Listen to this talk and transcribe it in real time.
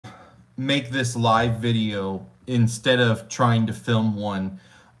make this live video instead of trying to film one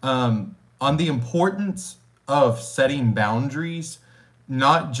on the importance of setting boundaries,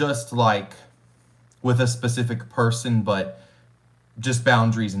 not just like with a specific person, but just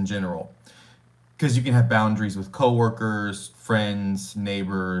boundaries in general. Because you can have boundaries with coworkers, friends,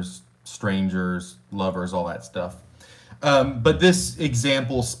 neighbors, strangers, lovers, all that stuff. But this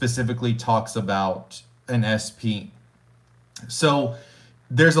example specifically talks about an SP. So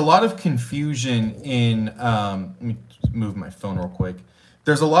there's a lot of confusion in, let me move my phone real quick.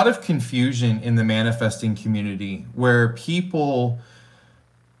 There's a lot of confusion in the manifesting community where people,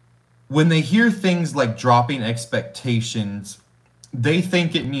 when they hear things like dropping expectations, they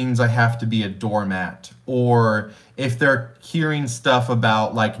think it means I have to be a doormat. Or if they're hearing stuff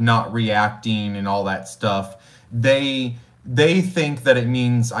about like not reacting and all that stuff, they think that it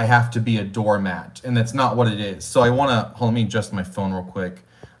means I have to be a doormat, and that's not what it is. So I want to, let me adjust my phone real quick.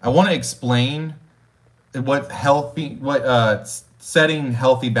 I want to explain what setting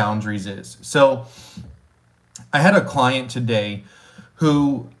healthy boundaries is. So I had a client today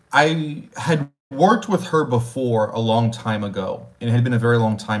who I had worked with her before a long time ago, and it had been a very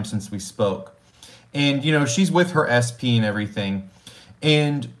long time since we spoke. And, you know, she's with her SP and everything.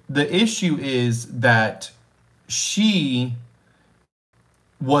 And the issue is that she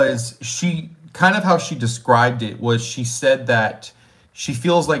kind of how she described it was she said that she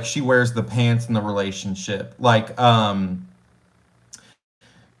feels like she wears the pants in the relationship. Like, so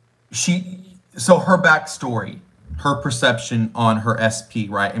her backstory, her perception on her SP,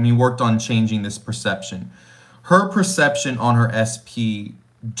 right? I mean, worked on changing this perception. Her perception on her SP,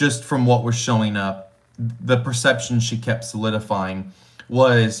 just from what was showing up, the perception she kept solidifying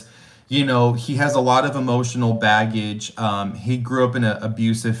was, you know, he has a lot of emotional baggage. He grew up in an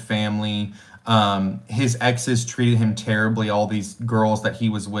abusive family. His exes treated him terribly, all these girls that he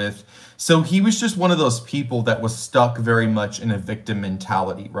was with. So he was just one of those people that was stuck very much in a victim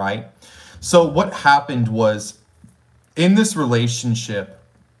mentality, right? So what happened was, in this relationship,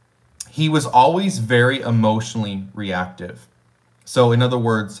 he was always very emotionally reactive. So in other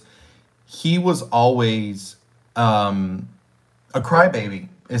words, he was always a crybaby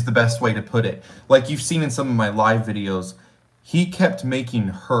is the best way to put it. Like you've seen in some of my live videos, he kept making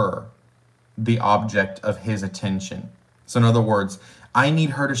her the object of his attention. So in other words, I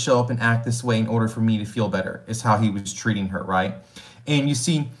need her to show up and act this way in order for me to feel better, is how he was treating her, right? And you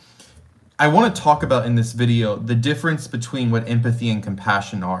see, I want to talk about in this video the difference between what empathy and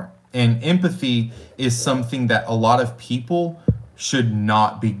compassion are. And empathy is something that a lot of people should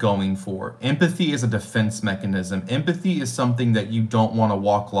not be going for. Empathy is a defense mechanism. Empathy is something that you don't want to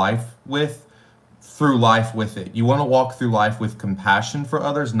walk through life with it. You want to walk through life with compassion for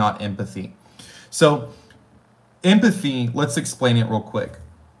others, not empathy. So empathy, let's explain it real quick.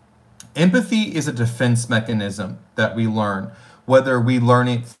 Empathy is a defense mechanism that we learn, whether we learn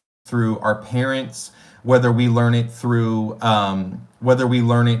it through our parents, whether we learn it through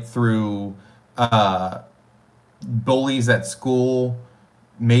bullies at school,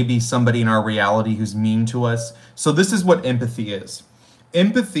 maybe somebody in our reality who's mean to us. So this is what empathy is.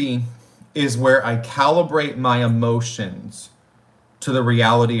 Empathy is where I calibrate my emotions to the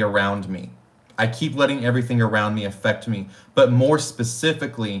reality around me. I keep letting everything around me affect me. But more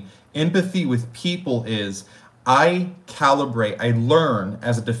specifically, empathy with people is I learn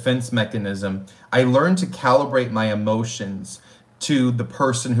as a defense mechanism, I learn to calibrate my emotions to the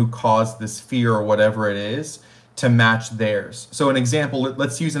person who caused this fear or whatever it is to match theirs. So an example,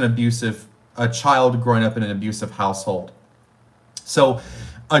 let's use a child growing up in an abusive household. So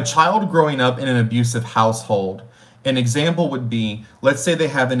a child growing up in an abusive household, an example would be, let's say they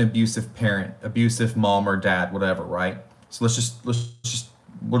have an abusive parent, abusive mom or dad, whatever, right? So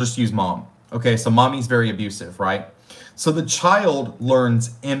we'll just use mom. Okay, so mommy's very abusive, right? So the child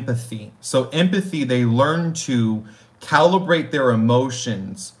learns empathy. So empathy, they learn to calibrate their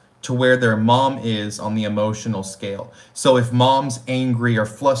emotions to where their mom is on the emotional scale. So if mom's angry or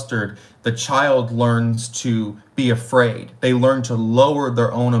flustered, the child learns to be afraid. They learn to lower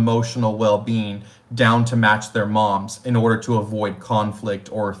their own emotional well-being down to match their mom's in order to avoid conflict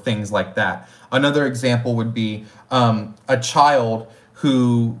or things like that. Another example would be a child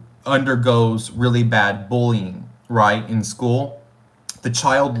who undergoes really bad bullying, right, in school. The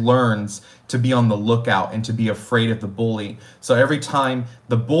child learns to be on the lookout and to be afraid of the bully. So every time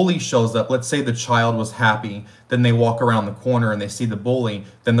the bully shows up, let's say the child was happy, then they walk around the corner and they see the bully,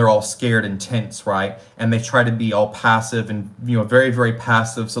 then they're all scared and tense, right? And they try to be all passive and, you know, very, very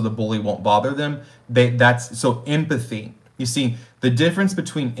passive so the bully won't bother them. So empathy. You see, the difference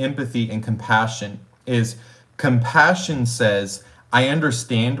between empathy and compassion is compassion says, I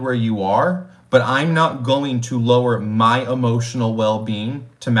understand where you are, but I'm not going to lower my emotional well-being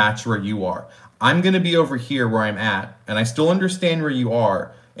to match where you are. I'm going to be over here where I'm at, and I still understand where you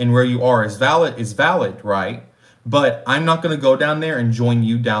are, and where you are is valid, right? But I'm not going to go down there and join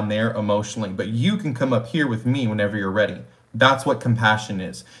you down there emotionally. But you can come up here with me whenever you're ready. That's what compassion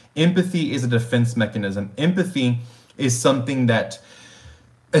is. Empathy is a defense mechanism. Empathy is something that,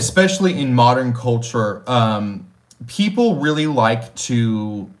 especially in modern culture, people really like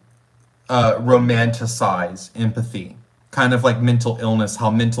to romanticize empathy. Kind of like mental illness, how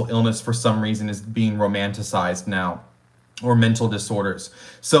mental illness for some reason is being romanticized now, or mental disorders.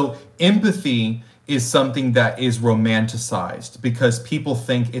 So empathy is something that is romanticized because people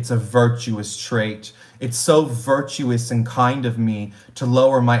think it's a virtuous trait. It's so virtuous and kind of me to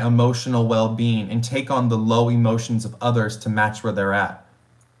lower my emotional well-being and take on the low emotions of others to match where they're at.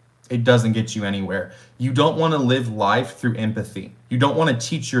 It doesn't get you anywhere. You don't want to live life through empathy. You don't want to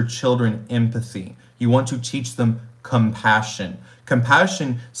teach your children empathy. You want to teach them compassion.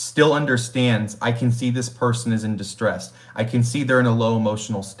 Compassion still understands, I can see this person is in distress. I can see they're in a low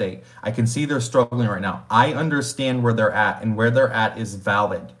emotional state. I can see they're struggling right now. I understand where they're at, and where they're at is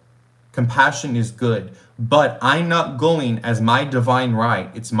valid. Compassion is good, but I'm not going as my divine right.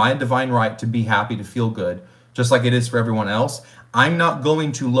 It's my divine right to be happy, to feel good, just like it is for everyone else. I'm not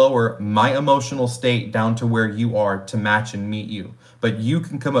going to lower my emotional state down to where you are to match and meet you. But you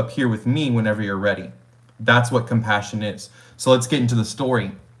can come up here with me whenever you're ready. That's what compassion is. So let's get into the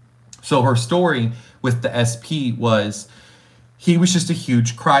story. So her story with the SP was, he was just a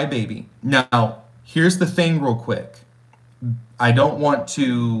huge crybaby. Now, here's the thing real quick. I don't want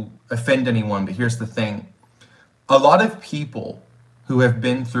to offend anyone, but here's the thing. A lot of people who have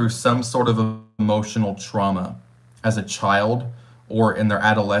been through some sort of emotional trauma as a child or in their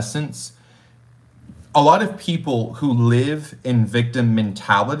adolescence, a lot of people who live in victim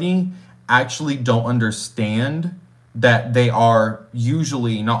mentality actually don't understand that they are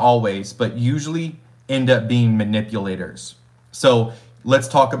usually, not always, but usually end up being manipulators. So let's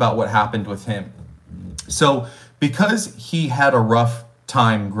talk about what happened with him. So because he had a rough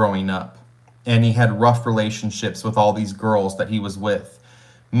time growing up and he had rough relationships with all these girls that he was with,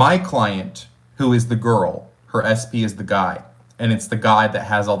 my client, who is the girl, her SP is the guy, and it's the guy that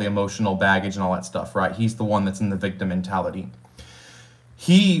has all the emotional baggage and all that stuff, right? He's the one that's in the victim mentality.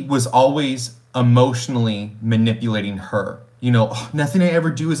 He was always emotionally manipulating her. You know, "Oh, nothing I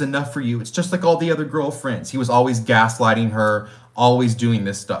ever do is enough for you. It's just like all the other girlfriends." He was always gaslighting her, always doing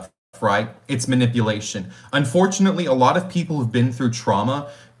this stuff, right? It's manipulation. Unfortunately, a lot of people who've been through trauma,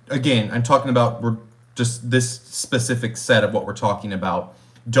 again, I'm talking about just this specific set of what we're talking about,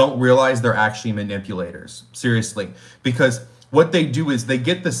 don't realize they're actually manipulators. Seriously. Because what they do is they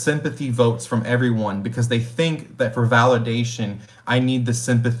get the sympathy votes from everyone because they think that for validation, I need the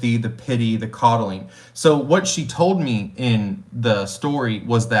sympathy, the pity, the coddling. So what she told me in the story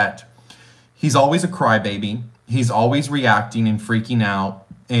was that he's always a crybaby. He's always reacting and freaking out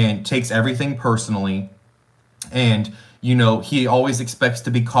and takes everything personally. And, you know, he always expects to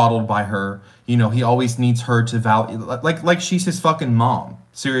be coddled by her. You know, he always needs her to value, like she's his fucking mom.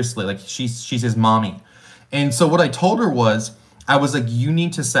 Seriously, like she's his mommy. And so what I told her was, I was like, you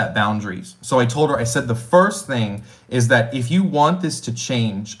need to set boundaries. So I told her, I said, the first thing is that if you want this to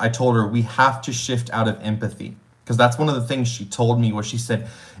change, I told her, we have to shift out of empathy. Because that's one of the things she told me, where she said,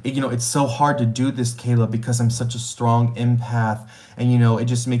 you know, it's so hard to do this, Kayla, because I'm such a strong empath. And, you know, it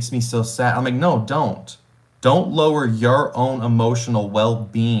just makes me so sad. I'm like, no, don't. Don't lower your own emotional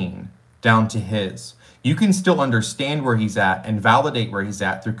well-being down to his. You can still understand where he's at and validate where he's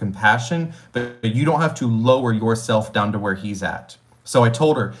at through compassion, but you don't have to lower yourself down to where he's at. So I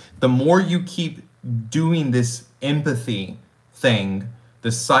told her, the more you keep doing this empathy thing,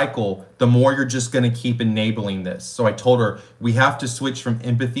 this cycle, the more you're just going to keep enabling this. So I told her, we have to switch from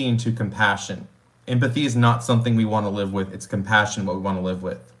empathy into compassion. Empathy is not something we want to live with. It's compassion what we want to live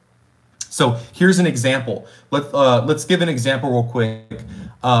with. So here's an example. Let's give an example real quick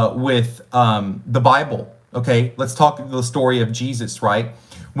with the Bible. Okay, let's talk the story of Jesus, right?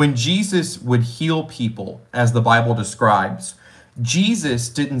 When Jesus would heal people, as the Bible describes, Jesus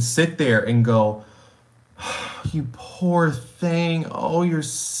didn't sit there and go, "Oh, you poor thing. Oh, you're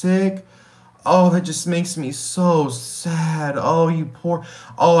sick. Oh, that just makes me so sad. Oh, you poor.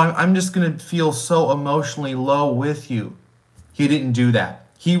 Oh, I'm just going to feel so emotionally low with you." He didn't do that.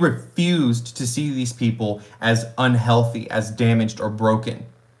 He refused to see these people as unhealthy, as damaged or broken.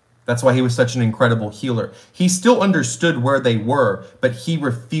 That's why he was such an incredible healer. He still understood where they were, but he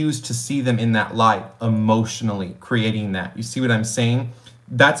refused to see them in that light, emotionally creating that. You see what I'm saying?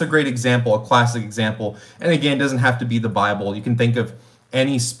 that's a great example, a classic example. And again, it doesn't have to be the Bible. You can think of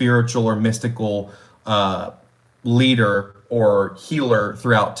any spiritual or mystical leader or healer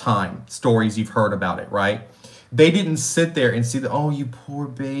throughout time, stories you've heard about it, right? They didn't sit there and see the, oh, you poor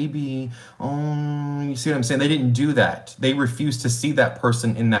baby. Oh, you see what I'm saying? They didn't do that. They refused to see that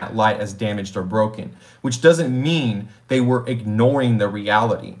person in that light as damaged or broken, which doesn't mean they were ignoring the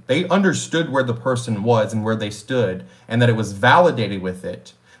reality. They understood where the person was and where they stood and that it was validated with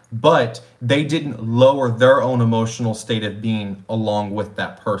it, but they didn't lower their own emotional state of being along with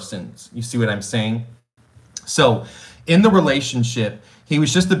that person's. You see what I'm saying? So in the relationship, he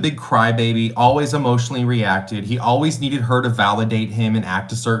was just a big crybaby, always emotionally reacted. He always needed her to validate him and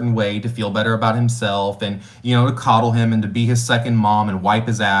act a certain way to feel better about himself and, to coddle him and to be his second mom and wipe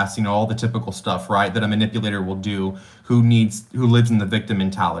his ass, all the typical stuff, right, that a manipulator will do who lives in the victim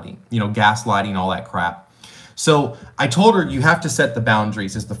mentality, gaslighting, all that crap. So I told her, you have to set the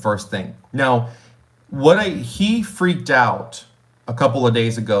boundaries is the first thing. Now, he freaked out a couple of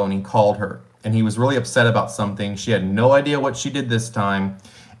days ago and he called her. And he was really upset about something. She had no idea what she did this time.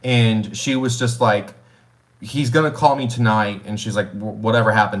 And she was just like, he's going to call me tonight. And she's like,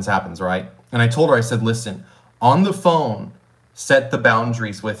 whatever happens, happens, right? And I told her, I said, listen, on the phone, set the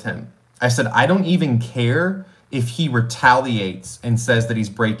boundaries with him. I said, I don't even care if he retaliates and says that he's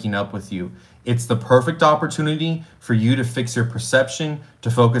breaking up with you. It's the perfect opportunity for you to fix your perception, to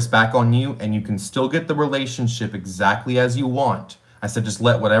focus back on you, and you can still get the relationship exactly as you want. I said, just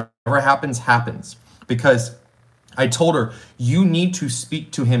let whatever happens, happens. Because I told her, you need to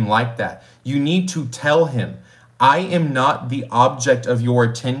speak to him like that. You need to tell him, I am not the object of your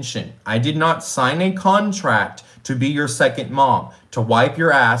attention. I did not sign a contract to be your second mom, to wipe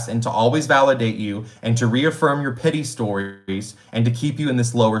your ass and to always validate you and to reaffirm your pity stories and to keep you in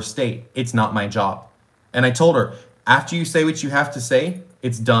this lower state. It's not my job. And I told her, after you say what you have to say,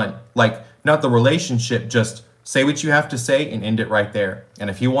 it's done. Like, not the relationship, just say what you have to say and end it right there. And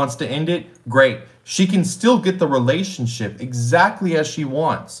if he wants to end it, great. She can still get the relationship exactly as she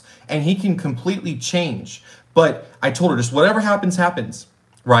wants. And he can completely change. But I told her, just whatever happens, happens,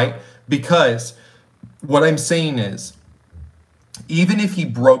 right? Because what I'm saying is, even if he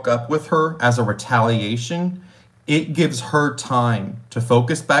broke up with her as a retaliation, it gives her time to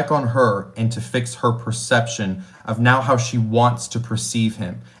focus back on her and to fix her perception of now how she wants to perceive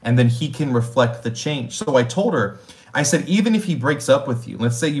him. And then he can reflect the change. So I told her, I said, even if he breaks up with you,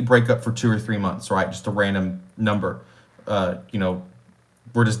 let's say you break up for 2 or 3 months, right? Just a random number.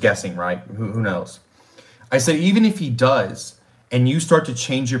 We're just guessing, right? Who knows? I said, even if he does, and you start to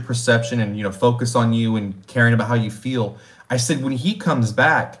change your perception and, focus on you and caring about how you feel, I said, when he comes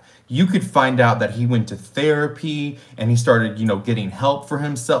back, you could find out that he went to therapy and he started, getting help for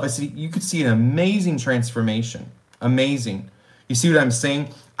himself. I said, you could see an amazing transformation. Amazing. You see what I'm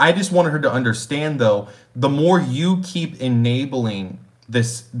saying? I just wanted her to understand, though, the more you keep enabling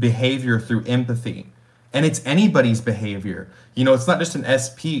this behavior through empathy, and it's anybody's behavior. It's not just an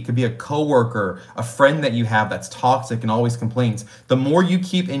SP. It could be a coworker, a friend that you have that's toxic and always complains. The more you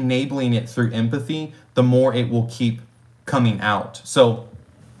keep enabling it through empathy, the more it will keep coming out. So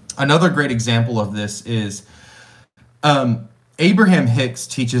another great example of this is Abraham Hicks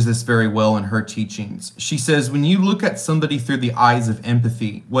teaches this very well in her teachings. She says, when you look at somebody through the eyes of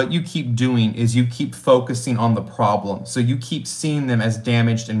empathy, what you keep doing is you keep focusing on the problem. So you keep seeing them as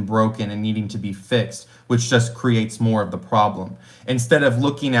damaged and broken and needing to be fixed, which just creates more of the problem. Instead of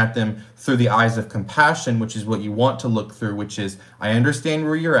looking at them through the eyes of compassion, which is what you want to look through, which is, I understand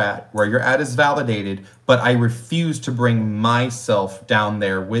where you're at is validated, but I refuse to bring myself down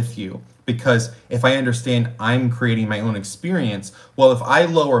there with you. Because if I understand I'm creating my own experience, well, if I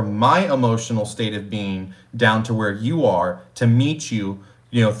lower my emotional state of being down to where you are to meet you,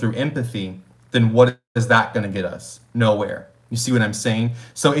 through empathy, then what is that going to get us? Nowhere. You see what I'm saying?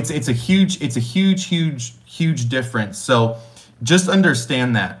 So it's a huge difference. So just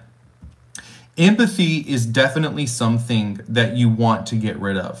understand that empathy is definitely something that you want to get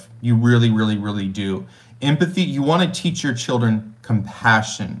rid of. You really, really, really do. Empathy, you want to teach your children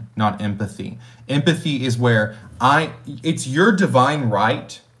compassion, not empathy. Empathy is where it's your divine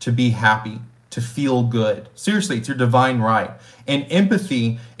right to be happy, to feel good. Seriously, it's your divine right. And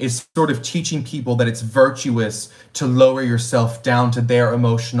empathy is sort of teaching people that it's virtuous to lower yourself down to their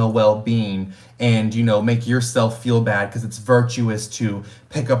emotional well-being and, make yourself feel bad because it's virtuous to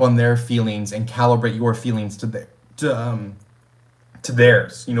pick up on their feelings and calibrate your feelings to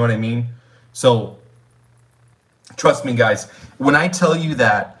theirs. You know what I mean? So trust me, guys, when I tell you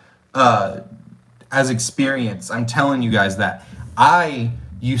that as experience, I'm telling you guys that I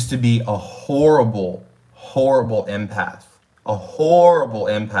used to be a horrible empath. a horrible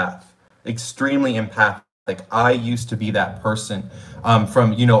empath, extremely empathic. I used to be that person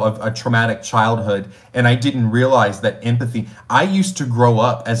from, a traumatic childhood, and I didn't realize that empathy. I used to grow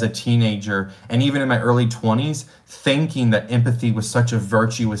up as a teenager and even in my early 20s thinking that empathy was such a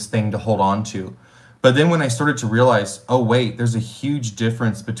virtuous thing to hold on to. But then when I started to realize, oh, wait, there's a huge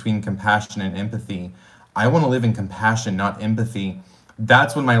difference between compassion and empathy. I want to live in compassion, not empathy.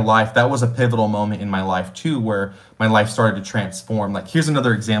 That's when that was a pivotal moment in my life too, where my life started to transform. Like, here's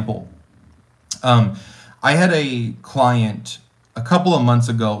another example. I had a client a couple of months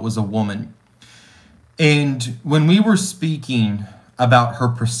ago. It was a woman. And when we were speaking about her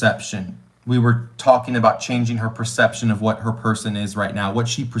perception, we were talking about changing her perception of what her person is right now, what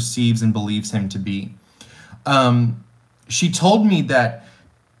she perceives and believes him to be. She told me that,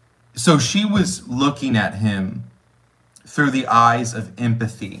 so she was looking at him through the eyes of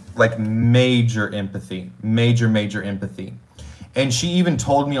empathy, like major empathy, major empathy. And she even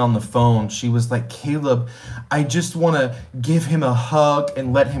told me on the phone, she was like, Caleb, I just want to give him a hug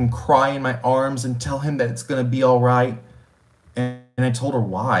and let him cry in my arms and tell him that it's going to be all right. And I told her,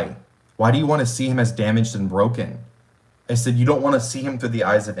 why? Why do you want to see him as damaged and broken? I said, you don't want to see him through the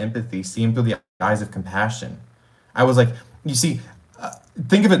eyes of empathy, see him through the eyes of compassion. I was like, you see,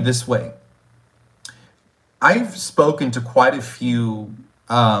 think of it this way. I've spoken to quite a few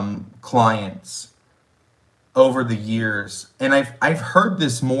clients over the years, and I've heard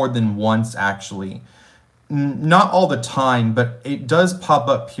this more than once, actually. Not all the time, but it does pop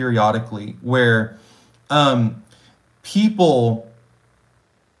up periodically, where people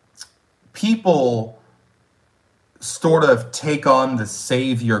sort of take on the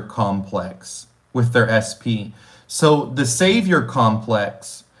savior complex with their SP. So the savior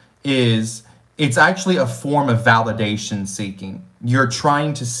complex it's actually a form of validation seeking. You're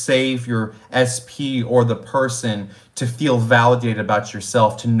trying to save your SP or the person to feel validated about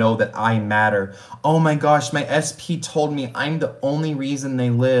yourself, to know that I matter. Oh my gosh, my SP told me I'm the only reason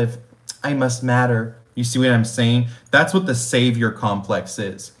they live. I must matter. You see what I'm saying? That's what the savior complex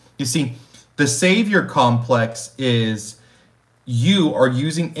is. You see, the savior complex is you are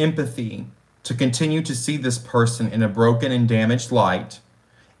using empathy to continue to see this person in a broken and damaged light,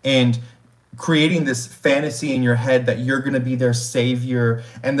 and creating this fantasy in your head that you're going to be their savior,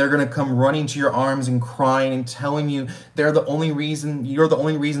 and they're going to come running to your arms and crying and telling you you're the only reason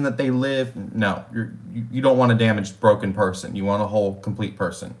that they live. No, you don't want a damaged, broken person. You want a whole, complete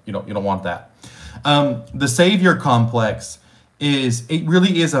person. You don't want that. The savior complex it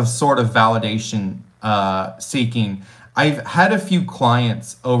really is a sort of validation seeking. I've had a few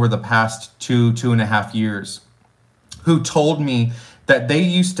clients over the past 2.5 years who told me that they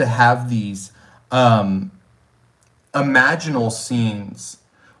used to have these imaginal scenes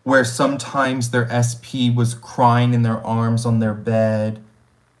where sometimes their SP was crying in their arms on their bed.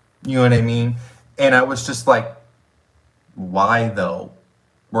 You know what I mean? And I was just like, why though?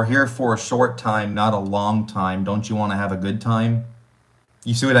 We're here for a short time, not a long time. Don't you want to have a good time?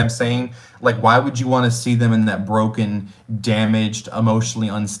 You see what I'm saying? Like, why would you want to see them in that broken, damaged, emotionally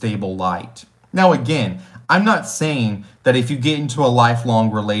unstable light? Now, again, I'm not saying that if you get into a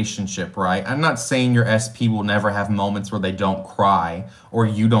lifelong relationship, right? I'm not saying your SP will never have moments where they don't cry or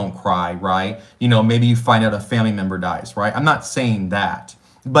you don't cry, right? Maybe you find out a family member dies, right? I'm not saying that.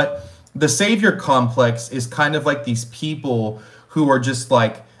 But the savior complex is kind of like these people who are just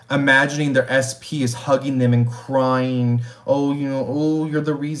like imagining their SP is hugging them and crying. Oh, you're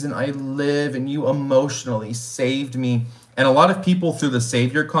the reason I live and you emotionally saved me. And a lot of people through the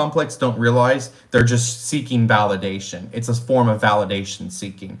savior complex don't realize they're just seeking validation. It's a form of validation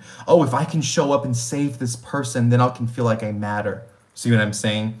seeking. Oh, if I can show up and save this person, then I can feel like I matter. See what I'm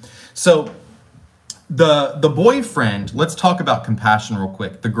saying? So the boyfriend, let's talk about compassion real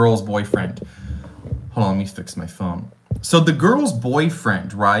quick. The girl's boyfriend. Hold on, let me fix my phone. So the girl's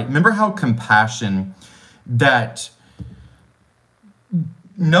boyfriend, right? Remember how compassion,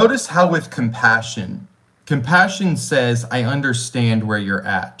 notice how with compassion says, I understand where you're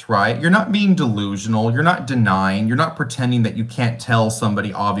at, right? You're not being delusional. You're not denying. You're not pretending that you can't tell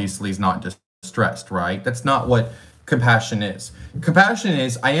somebody obviously is not distressed, right? That's not what compassion is. Compassion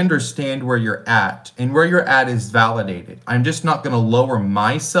is, I understand where you're at, and where you're at is validated. I'm just not going to lower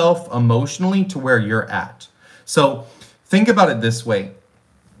myself emotionally to where you're at. So think about it this way.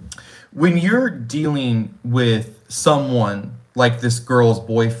 When you're dealing with someone like this girl's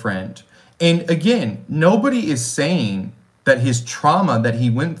boyfriend, and again, nobody is saying that his trauma that he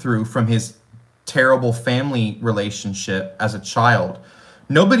went through from his terrible family relationship as a child,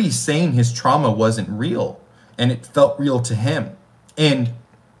 nobody's saying his trauma wasn't real and it felt real to him. And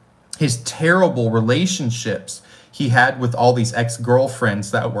his terrible relationships, he had with all these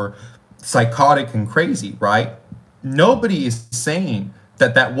ex-girlfriends that were psychotic and crazy, right? Nobody is saying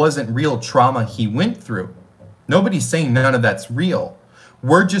that that wasn't real trauma he went through. Nobody's saying none of that's real.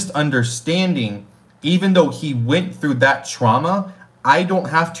 We're just understanding, even though he went through that trauma, I don't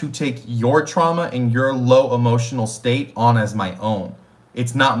have to take your trauma and your low emotional state on as my own.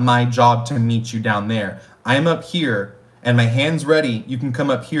 It's not my job to meet you down there. I'm up here and my hand's ready. You can come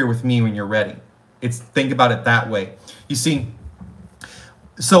up here with me when you're ready. Think about it that way. You see,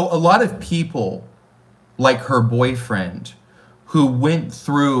 so a lot of people, like her boyfriend, who went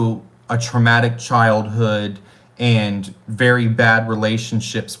through a traumatic childhood and very bad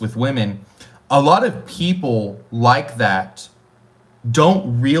relationships with women, a lot of people like that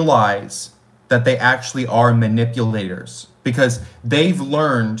don't realize that they actually are manipulators, because they've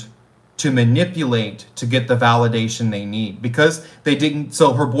learned to manipulate to get the validation they need. Because they didn't,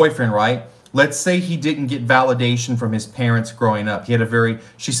 so her boyfriend, right? Let's say he didn't get validation from his parents growing up.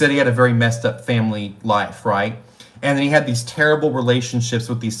 She said he had a very messed up family life, right? And then he had these terrible relationships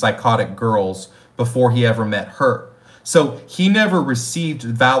with these psychotic girls before he ever met her. So he never received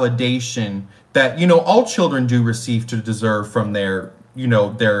validation that, all children do receive to deserve from their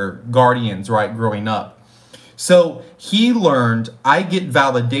guardians, right, growing up. So he learned, I get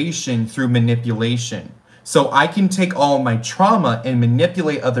validation through manipulation. So I can take all my trauma and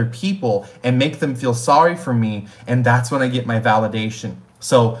manipulate other people and make them feel sorry for me. And that's when I get my validation.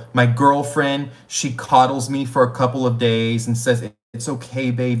 So my girlfriend, she coddles me for a couple of days and says, it's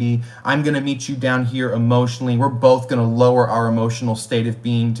okay, baby. I'm going to meet you down here emotionally. We're both going to lower our emotional state of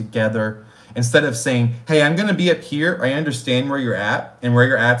being together. Instead of saying, hey, I'm going to be up here. I understand where you're at and where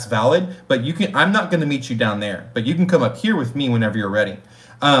you're at's valid, but I'm not going to meet you down there, but you can come up here with me whenever you're ready.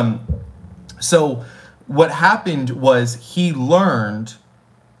 So what happened was he learned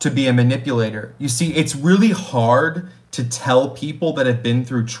to be a manipulator. You see, it's really hard to tell people that have been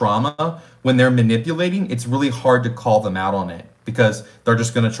through trauma when they're manipulating. It's really hard to call them out on it, because they're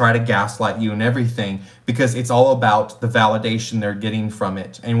just going to try to gaslight you and everything, because it's all about the validation they're getting from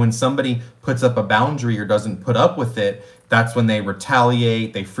it. And when somebody puts up a boundary or doesn't put up with it, that's when they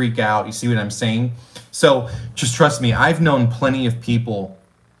retaliate, they freak out. You see what I'm saying? So just trust me, I've known plenty of people.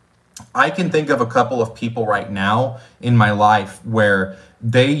 I can think of a couple of people right now in my life where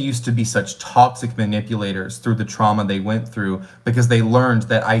they used to be such toxic manipulators through the trauma they went through, because they learned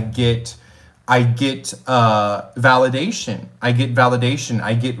that I get validation. I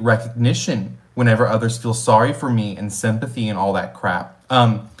get recognition whenever others feel sorry for me, and sympathy and all that crap.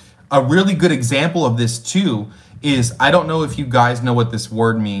 A really good example of this too is, I don't know if you guys know what this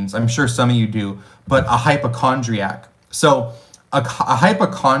word means. I'm sure some of you do, but a hypochondriac. So a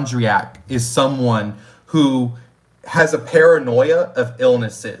hypochondriac is someone who has a paranoia of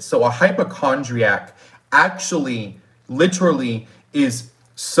illnesses. So a hypochondriac actually, literally, is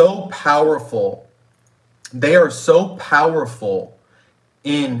so powerful. They are so powerful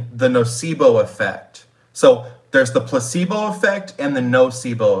in the nocebo effect. So there's the placebo effect and the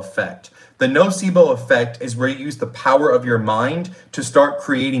nocebo effect. The nocebo effect is where you use the power of your mind to start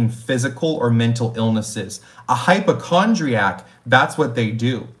creating physical or mental illnesses. A hypochondriac, that's what they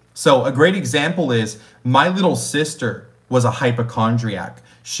do. So a great example is, my little sister was a hypochondriac.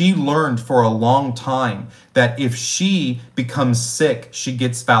 She learned for a long time that if she becomes sick, she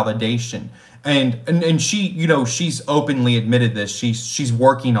gets validation. And she, she's openly admitted this. She's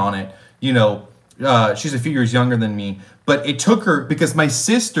working on it. She's a few years younger than me. But it took her, because my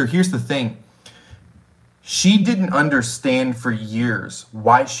sister, here's the thing. She didn't understand for years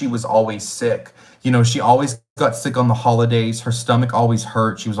why she was always sick. She always got sick on the holidays. Her stomach always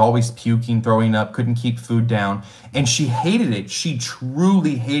hurt. She was always puking, throwing up, couldn't keep food down. And she hated it. She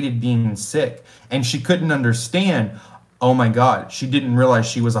truly hated being sick. And she couldn't understand, oh my God, she didn't realize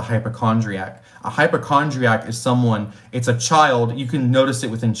she was a hypochondriac. A hypochondriac is someone, it's a child, you can notice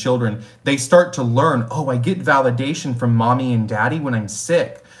it within children. They start to learn, oh, I get validation from mommy and daddy when I'm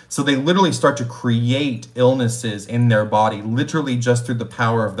sick. So they literally start to create illnesses in their body, literally just through the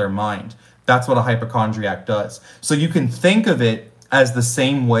power of their mind. That's what a hypochondriac does. So you can think of it as the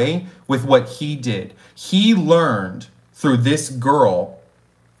same way with what he did. He learned through this girl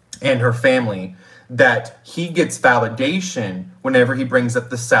and her family that he gets validation whenever he brings up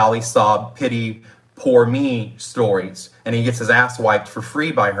the Sally sob, pity, poor me stories, and he gets his ass wiped for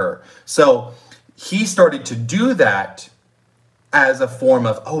free by her. So he started to do that as a form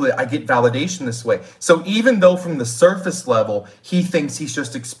of, oh, I get validation this way. So even though from the surface level, he thinks he's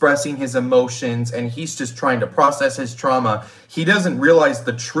just expressing his emotions and he's just trying to process his trauma, he doesn't realize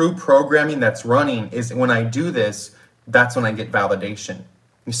the true programming that's running is, when I do this, that's when I get validation.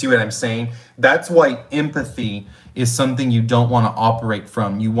 You see what I'm saying? That's why empathy is something you don't want to operate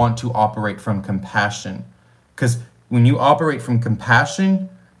from. You want to operate from compassion. Because when you operate from compassion,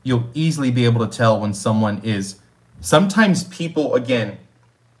 you'll easily be able to tell when someone is. Sometimes people, again,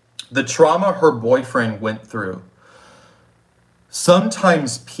 the trauma her boyfriend went through,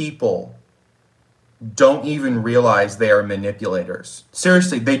 sometimes people don't even realize they are manipulators.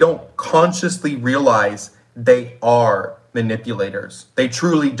 Seriously, they don't consciously realize they are manipulators. They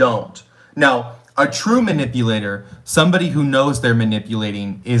truly don't. Now, a true manipulator, somebody who knows they're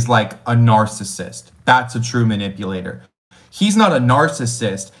manipulating, is like a narcissist. That's a true manipulator. He's not a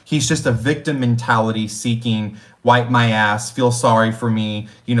narcissist. He's just a victim mentality seeking, wipe my ass, feel sorry for me,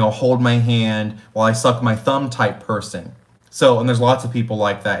 hold my hand while I suck my thumb type person. So, and there's lots of people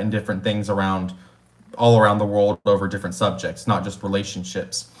like that in different things all around the world over different subjects, not just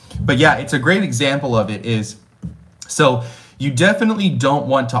relationships. But yeah, it's a great example of it is, so you definitely don't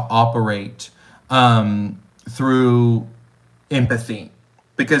want to operate through empathy,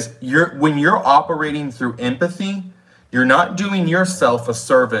 because when you're operating through empathy, you're not doing yourself a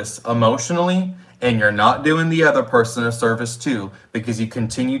service emotionally, and you're not doing the other person a service too, because you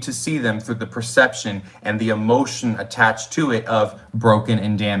continue to see them through the perception and the emotion attached to it of broken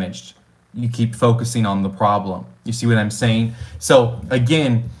and damaged. You keep focusing on the problem. You see what I'm saying? So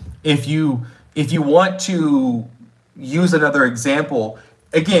again, if you want to use another example,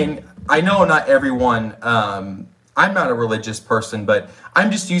 again, I know not everyone, I'm not a religious person, but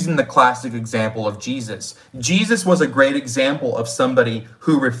I'm just using the classic example of Jesus. Jesus was a great example of somebody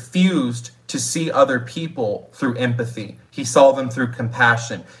who refused to see other people through empathy. He saw them through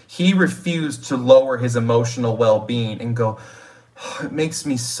compassion. He refused to lower his emotional well-being and go, oh, it makes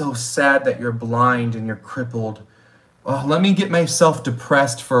me so sad that you're blind and you're crippled. Oh, let me get myself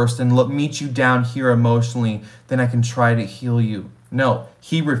depressed first and meet you down here emotionally, then I can try to heal you. No,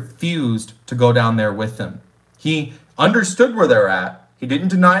 he refused to go down there with them. He understood where they're at. He didn't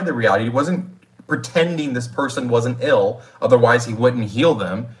deny the reality. He wasn't pretending this person wasn't ill. Otherwise, he wouldn't heal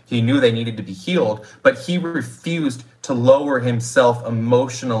them. He knew they needed to be healed. But he refused to lower himself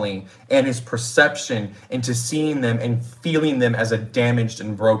emotionally and his perception into seeing them and feeling them as a damaged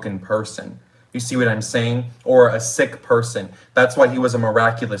and broken person. You see what I'm saying? Or a sick person. That's why he was a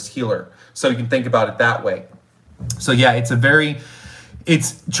miraculous healer. So you can think about it that way. So yeah,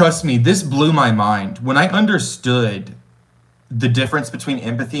 trust me, this blew my mind. When I understood the difference between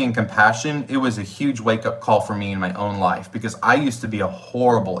empathy and compassion, it was a huge wake-up call for me in my own life, because I used to be a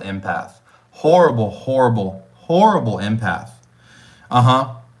horrible empath. Horrible empath.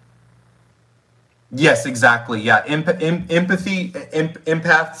 Yes, exactly. Yeah, empaths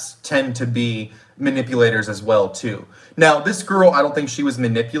tend to be manipulators as well too. Now, this girl, I don't think she was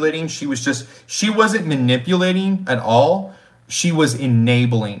manipulating. She wasn't manipulating at all. She was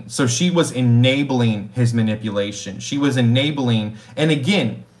enabling. So she was enabling his manipulation. She was enabling. And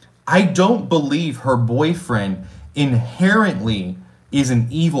again, I don't believe her boyfriend inherently is an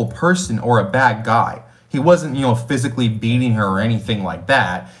evil person or a bad guy. He wasn't, physically beating her or anything like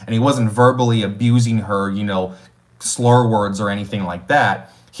that. And he wasn't verbally abusing her, slur words or anything like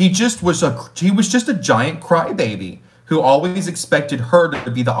that. He was just a giant crybaby who always expected her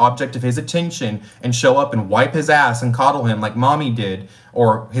to be the object of his attention and show up and wipe his ass and coddle him like mommy did,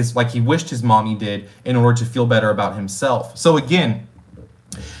 or like he wished his mommy did, in order to feel better about himself. So again,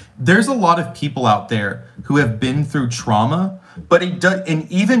 there's a lot of people out there who have been through trauma, but and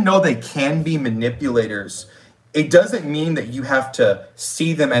even though they can be manipulators, it doesn't mean that you have to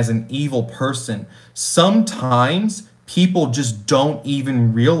see them as an evil person. Sometimes people just don't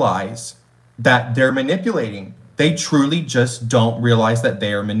even realize that they're manipulating. They truly just don't realize that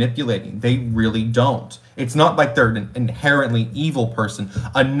they are manipulating. They really don't. It's not like they're an inherently evil person.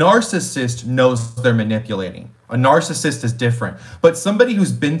 A narcissist knows they're manipulating. A narcissist is different. But somebody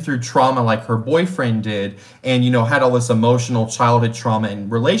who's been through trauma like her boyfriend did, and had all this emotional childhood trauma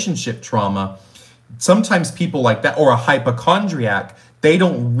and relationship trauma, sometimes people like that, or a hypochondriac, they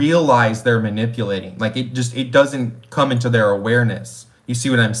don't realize they're manipulating. Like it doesn't come into their awareness. You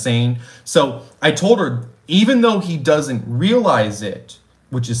see what I'm saying? So I told her, even though he doesn't realize it,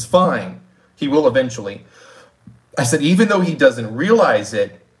 which is fine, he will eventually. I said, even though he doesn't realize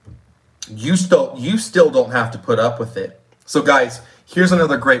it, you still don't have to put up with it. So guys, here's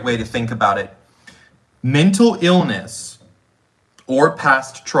another great way to think about it. Mental illness or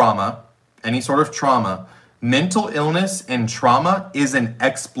past trauma, any sort of trauma, mental illness and trauma is an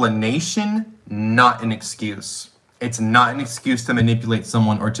explanation, not an excuse. It's not an excuse to manipulate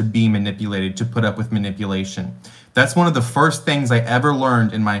someone or to be manipulated, to put up with manipulation. That's one of the first things I ever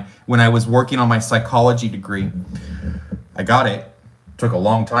learned when I was working on my psychology degree. I got it. Took a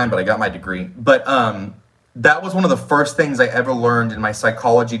long time, but I got my degree. But that was one of the first things I ever learned in my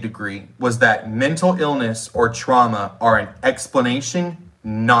psychology degree, was that mental illness or trauma are an explanation,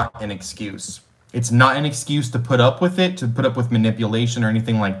 not an excuse. It's not an excuse to put up with it, to put up with manipulation or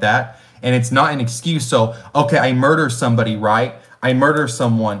anything like that. And it's not an excuse. So, okay, I murder somebody, right? I murder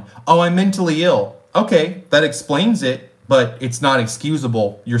someone. Oh, I'm mentally ill. Okay, that explains it, but it's not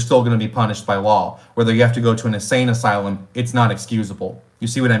excusable. You're still going to be punished by law. Whether you have to go to an insane asylum, it's not excusable. You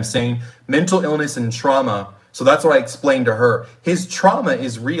see what I'm saying? Mental illness and trauma. So that's what I explained to her. His trauma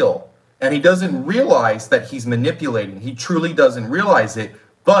is real, and he doesn't realize that he's manipulating. He truly doesn't realize it,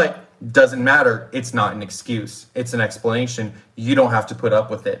 but doesn't matter. It's not an excuse. It's an explanation. You don't have to put up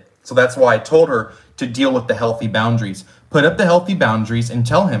with it. So that's why I told her to deal with the healthy boundaries. Put up the healthy boundaries and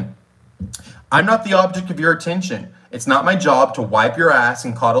tell him, I'm not the object of your attention. It's not my job to wipe your ass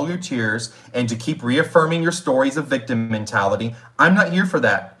and coddle your tears and to keep reaffirming your stories of victim mentality. I'm not here for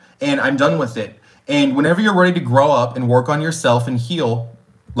that, and I'm done with it. And whenever you're ready to grow up and work on yourself and heal,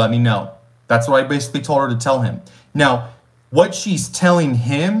 let me know. That's what I basically told her to tell him. Now, what she's telling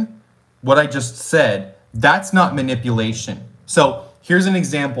him, what I just said, that's not manipulation. So here's an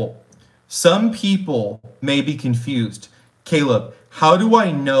example. Some people may be confused. Caleb, how do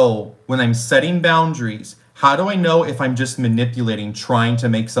I know when I'm setting boundaries? How do I know if I'm just manipulating, trying to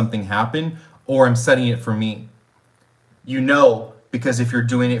make something happen, or I'm setting it for me? You know, because if you're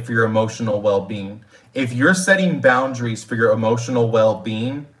doing it for your emotional well-being. If you're setting boundaries for your emotional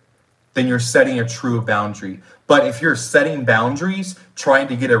well-being, then you're setting a true boundary. But if you're setting boundaries, trying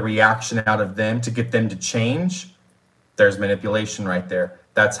to get a reaction out of them to get them to change, there's manipulation right there.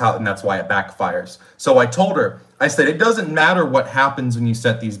 That's why it backfires. So I told her, I said, it doesn't matter what happens when you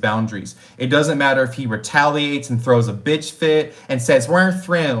set these boundaries. It doesn't matter if he retaliates and throws a bitch fit and says, we're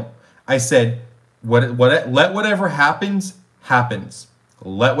through. I said, let whatever happens, happens.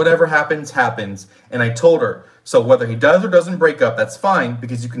 Let whatever happens, happens. And I told her, so whether he does or doesn't break up, that's fine,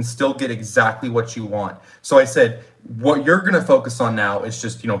 because you can still get exactly what you want. So I said, what you're going to focus on now is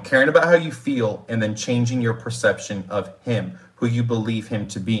just, caring about how you feel and then changing your perception of him, who you believe him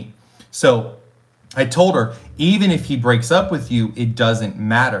to be. So I told her, even if he breaks up with you, it doesn't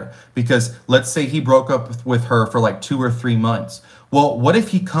matter, because let's say he broke up with her for like 2 or 3 months. Well, what if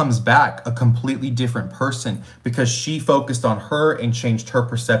he comes back a completely different person because she focused on her and changed her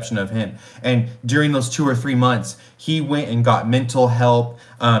perception of him? And during those 2 or 3 months, he went and got mental help.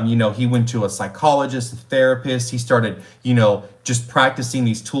 He went to a psychologist, a therapist. He started, just practicing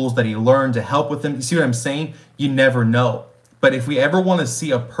these tools that he learned to help with him. You see what I'm saying? You never know. But if we ever want to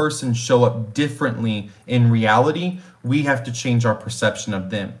see a person show up differently in reality, we have to change our perception of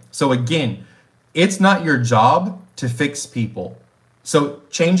them. So again, it's not your job to fix people. So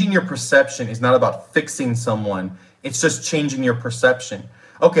changing your perception is not about fixing someone. It's just changing your perception.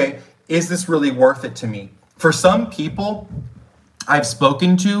 Okay, is this really worth it to me? For some people I've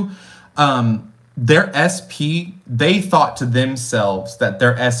spoken to, their SP, they thought to themselves that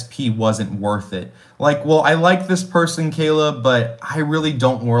their SP wasn't worth it. Like, well, I like this person, Caleb, but I really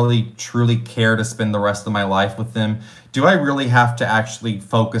don't really truly care to spend the rest of my life with them. Do I really have to actually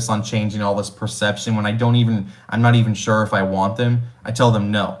focus on changing all this perception when I'm not even sure if I want them? I tell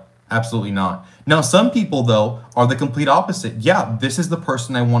them no, absolutely not. Now, some people though are the complete opposite. Yeah, this is the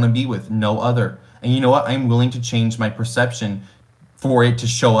person I want to be with, no other. And you know what? I'm willing to change my perception for it to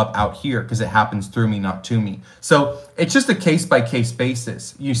show up out here because it happens through me, not to me. So it's just a case-by-case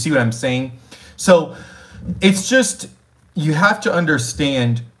basis. You see what I'm saying? So it's just, you have to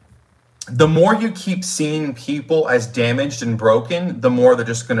understand, the more you keep seeing people as damaged and broken, the more they're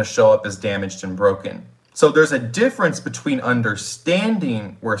just going to show up as damaged and broken. So there's a difference between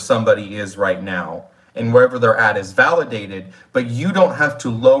understanding where somebody is right now and wherever they're at is validated, but you don't have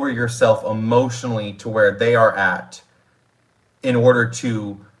to lower yourself emotionally to where they are at in order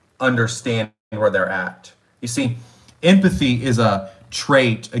to understand where they're at. You see, empathy is a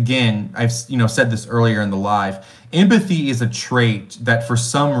trait. Again, I've said this earlier in the live. Empathy is a trait that for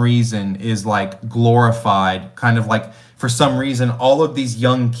some reason is like glorified, kind of like for some reason all of these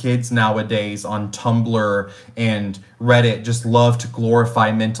young kids nowadays on Tumblr and Reddit just love to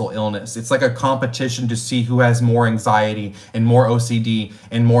glorify mental illness. It's like a competition to see who has more anxiety and more OCD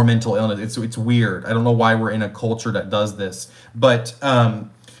and more mental illness. It's weird. I don't know why we're in a culture that does this, but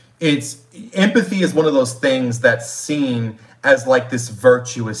it's empathy is one of those things that's seen as like this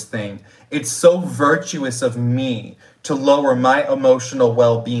virtuous thing. It's so virtuous of me to lower my emotional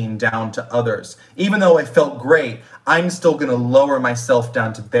well-being down to others. Even though I felt great, I'm still going to lower myself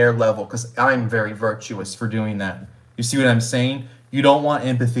down to their level because I'm very virtuous for doing that. You see what I'm saying? You don't want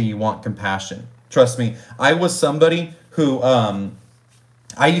empathy, you want compassion. Trust me, I was somebody who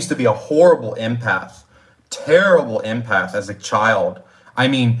I used to be a horrible empath, terrible empath as a child. I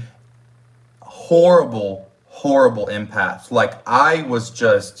mean, horrible, horrible empath. Like, I was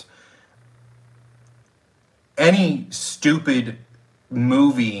just, any stupid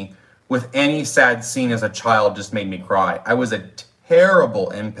movie with any sad scene as a child just made me cry. I was a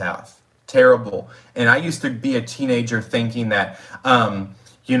terrible empath, terrible. And I used to be a teenager thinking that, oh,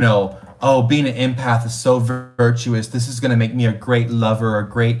 being an empath is so virtuous. This is going to make me a great lover,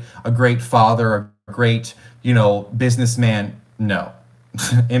 a great father, a great, businessman. No,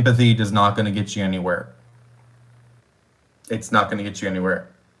 empathy is not going to get you anywhere. It's not going to get you anywhere.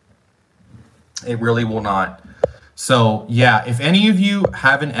 It really will not. So yeah, if any of you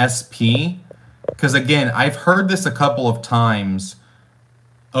have an SP, because again, I've heard this a couple of times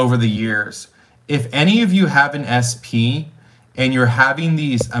over the years. If any of you have an SP and you're having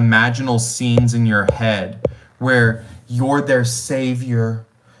these imaginal scenes in your head where you're their savior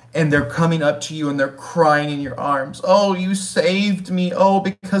and they're coming up to you and they're crying in your arms, oh, you saved me. Oh,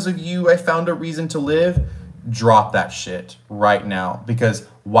 because of you, I found a reason to live. Drop that shit right now, because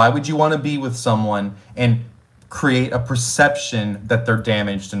why would you want to be with someone and create a perception that they're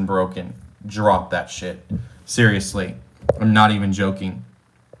damaged and broken? Drop that shit. Seriously. I'm not even joking.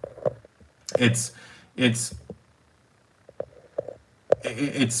 It's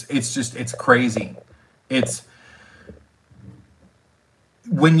crazy. It's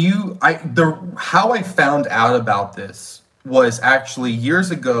when how I found out about this was actually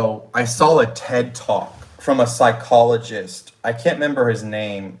years ago. I saw a TED talk from a psychologist. I can't remember his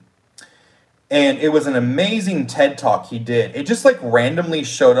name. And it was an amazing TED talk he did. It just like randomly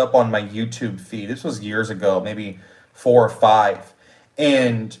showed up on my YouTube feed. This was years ago, maybe 4 or 5.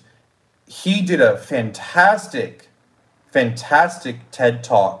 And he did a fantastic TED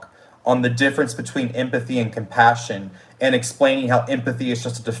talk on the difference between empathy and compassion, and explaining how empathy is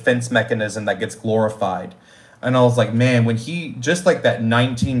just a defense mechanism that gets glorified. And I was like, man, when he, just like that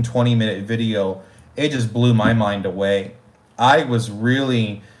 19-20 minute video, it just blew my mind away. I was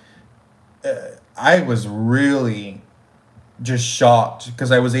really just shocked,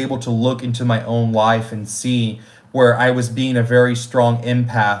 because I was able to look into my own life and see where I was being a very strong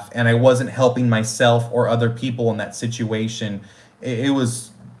empath and I wasn't helping myself or other people in that situation. It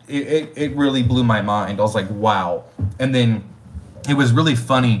really blew my mind. I was like, wow. And then it was really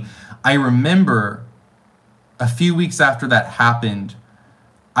funny. I remember a few weeks after that happened,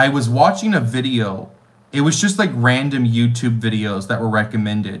 I was watching a video. It was just like random YouTube videos that were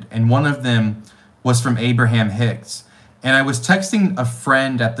recommended. And one of them was from Abraham Hicks. And I was texting a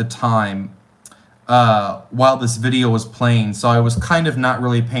friend at the time while this video was playing. So I was kind of not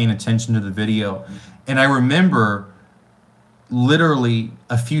really paying attention to the video. And I remember literally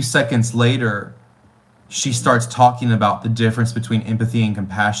a few seconds later, she starts talking about the difference between empathy and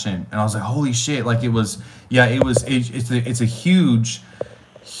compassion. And I was like, holy shit. Like it's a huge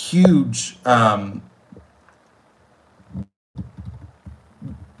huge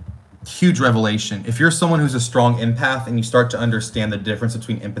revelation. If you're someone who's a strong empath and you start to understand the difference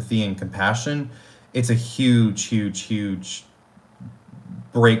between empathy and compassion, it's a huge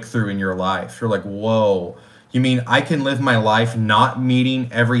breakthrough in your life. You're like, whoa, you mean I can live my life not meeting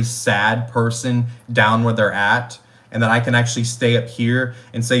every sad person down where they're at, and then I can actually stay up here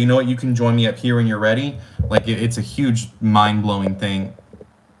and say, you know what, you can join me up here when you're ready? Like, it's a huge mind-blowing thing.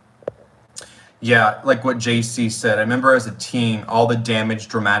 Yeah, like what JC said, I remember as a teen, all the damaged,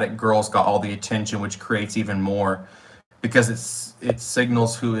 dramatic girls got all the attention, which creates even more, because it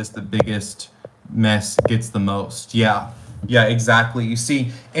signals who is the biggest mess gets the most. Yeah, exactly. You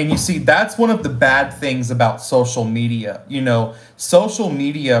see, that's one of the bad things about social media. Social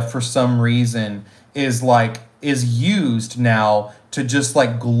media, for some reason, is used now to just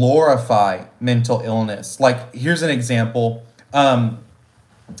like glorify mental illness. Like, here's an example.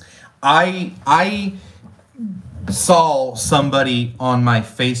 I saw somebody on my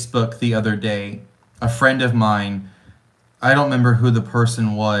Facebook the other day, a friend of mine, I don't remember who the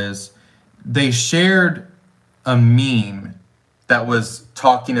person was. They shared a meme that was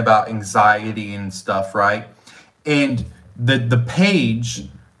talking about anxiety and stuff, right? And the page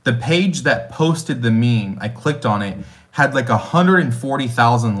that posted the meme, I clicked on it, had like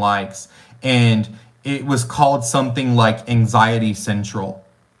 140,000 likes, and it was called something like Anxiety Central,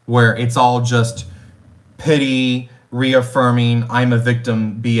 where it's all just pity, reaffirming I'm a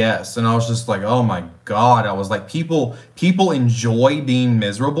victim BS. And I was just like, oh my God. I was like, people enjoy being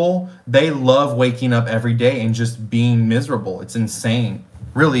miserable. They love waking up every day and just being miserable. It's insane.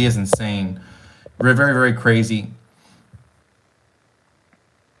 Really is insane. Very, very crazy.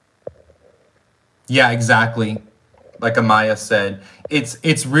 Yeah, exactly. like Amaya said.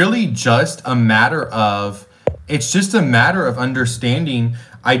 It's really just a matter of understanding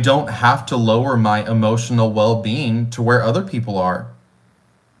I don't have to lower my emotional well-being to where other people are.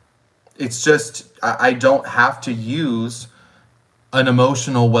 It's just I don't have to use an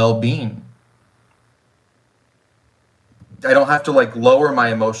emotional well-being. I don't have to like lower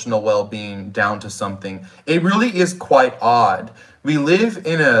my emotional well-being down to something. It really is quite odd. We live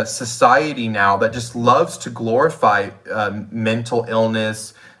in a society now that just loves to glorify mental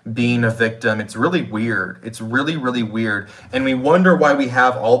illness, being a victim. It's really weird. It's really, really weird. And we wonder why we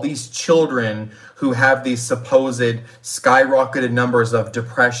have all these children who have these supposed skyrocketed numbers of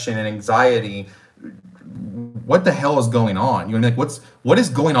depression and anxiety. What the hell is going on? You know, like what is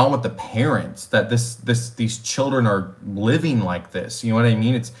going on with the parents that these children are living like this? You know what I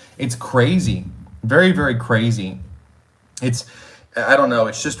mean? It's crazy. Very, very crazy. I don't know,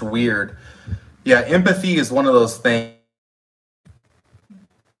 it's just weird. Yeah, empathy is one of those things.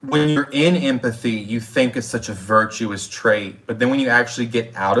 When you're in empathy, you think it's such a virtuous trait, but then when you actually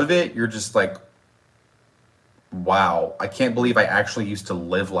get out of it, you're just like, wow, I can't believe I actually used to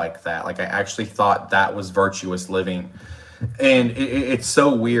live like that. Like I actually thought that was virtuous living. And it's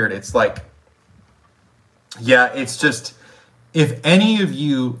so weird. It's like, yeah, it's just, if any of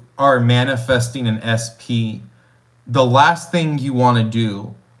you are manifesting an SP, the last thing you want to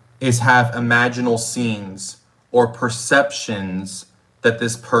do is have imaginal scenes or perceptions that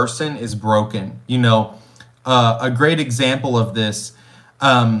this person is broken. You know, a great example of this,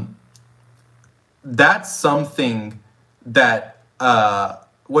 that's something that,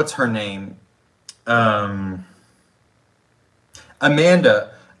 what's her name?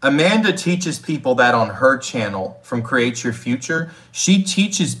 Amanda teaches people that on her channel from Create Your Future. She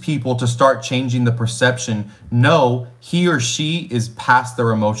teaches people to start changing the perception. No, he or she is past their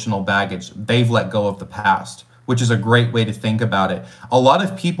emotional baggage. They've let go of the past, which is a great way to think about it. A lot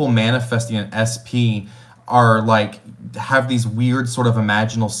of people manifesting an SP are like, have these weird sort of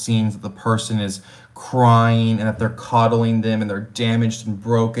imaginal scenes that the person is crying and that they're coddling them and they're damaged and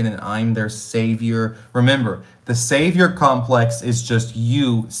broken and I'm their savior. Remember, the savior complex is just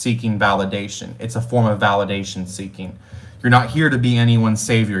you seeking validation. It's a form of validation seeking. You're not here to be anyone's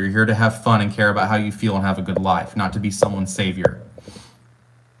savior. You're here to have fun and care about how you feel and have a good life, not to be someone's savior.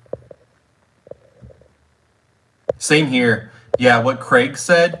 Same here. Yeah, what Craig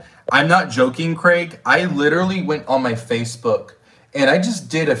said, I'm not joking, Craig. I literally went on my Facebook and I just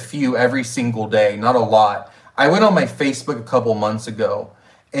did a few every single day, not a lot. I went on my Facebook a couple months ago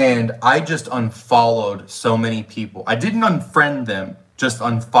and I just unfollowed so many people. I didn't unfriend them, just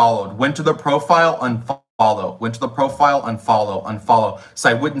unfollowed. Went to their profile, unfollow. Went to the profile, unfollow, unfollow. So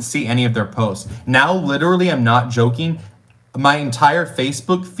I wouldn't see any of their posts. Now, literally, I'm not joking. My entire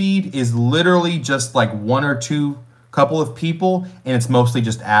Facebook feed is literally just like one or two couple of people, and it's mostly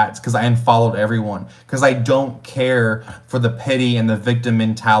just ads because I unfollowed everyone because I don't care for the pity and the victim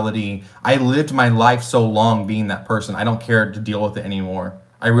mentality. I lived my life so long being that person. I don't care to deal with it anymore.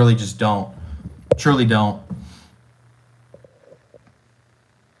 I really just don't. Truly don't.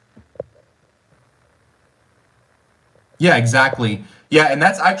 Yeah, exactly. Yeah, and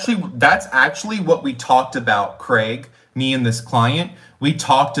that's actually what we talked about, Craig, me and this client. We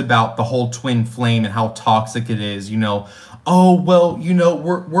talked about the whole twin flame and how toxic it is, you know. Oh, well, you know,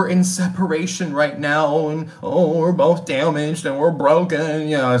 we're in separation right now and oh, we're both damaged and we're broken.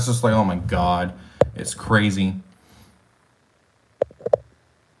 Yeah, it's just like, oh my God. It's crazy.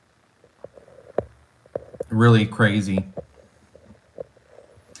 Really crazy.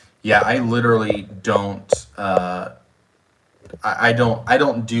 Yeah, I literally don't I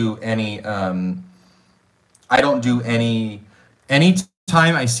don't do any anytime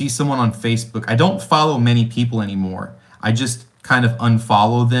I see someone on Facebook, I don't follow many people anymore. I just kind of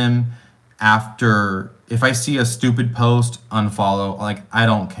unfollow them after, if I see a stupid post, unfollow. Like, I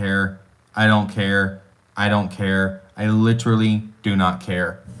don't care. I don't care. I don't care. I literally do not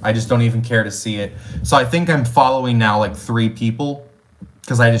care. I just don't even care to see it. So I think I'm following now like 3 people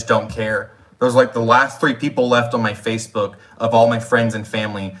because I just don't care. Those like the last 3 people left on my Facebook of all my friends and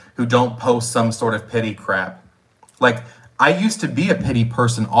family who don't post some sort of pity crap. Like, I used to be a pity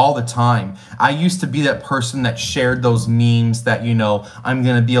person all the time. I used to be that person that shared those memes that, you know, I'm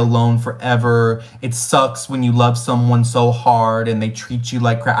going to be alone forever. It sucks when you love someone so hard and they treat you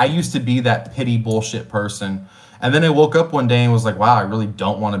like crap. I used to be that pity bullshit person. And then I woke up one day and was like, wow, I really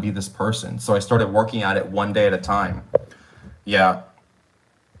don't want to be this person. So I started working at it one day at a time. Yeah.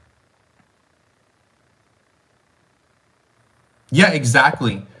 Yeah,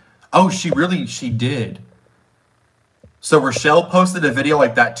 exactly. Oh, she did. So Rochelle posted a video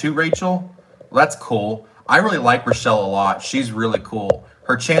like that too, Rachel? Well, that's cool. I really like Rochelle a lot. She's really cool.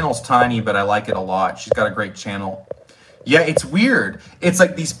 Her channel's tiny, but I like it a lot. She's got a great channel. Yeah, it's weird. It's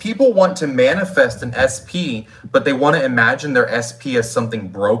like these people want to manifest an SP, but they want to imagine their SP as something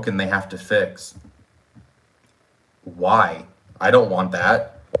broken they have to fix. Why? I don't want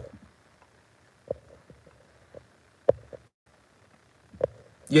that.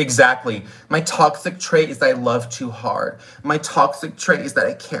 Yeah, exactly. My toxic trait is that I love too hard. My toxic trait is that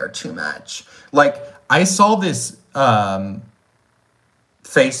I care too much. Like, I saw this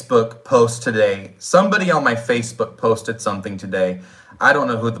Facebook post today. Somebody on my Facebook posted something today. I don't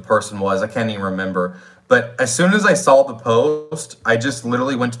know who the person was. I can't even remember. But as soon as I saw the post, I just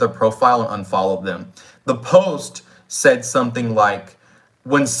literally went to their profile and unfollowed them. The post said something like,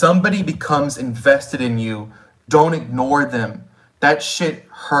 when somebody becomes invested in you, don't ignore them. That shit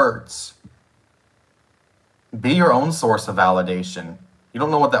hurts. Be your own source of validation. You don't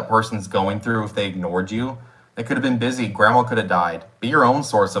know what that person's going through if they ignored you. They could have been busy. Grandma could have died. Be your own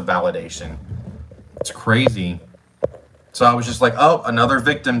source of validation. It's crazy. So I was just like, oh, another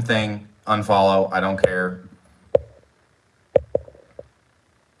victim thing. Unfollow. I don't care.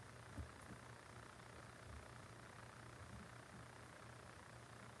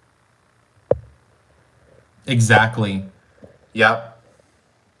 Exactly. Yep.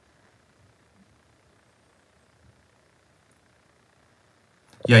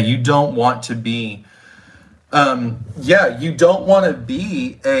 Yeah, you don't want to be, you don't want to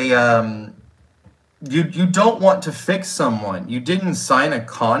be you don't want to fix someone. You didn't sign a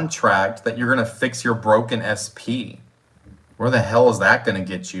contract that you're going to fix your broken SP. Where the hell is that going to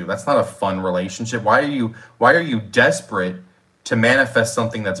get you? That's not a fun relationship. Why are you desperate to manifest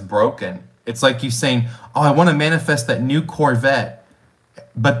something that's broken? It's like you saying, "Oh, I want to manifest that new Corvette."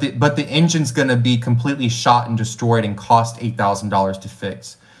 But the engine's gonna be completely shot and destroyed and cost $8,000 to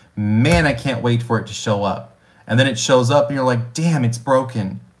fix. Man, I can't wait for it to show up. And then it shows up and you're like, damn, it's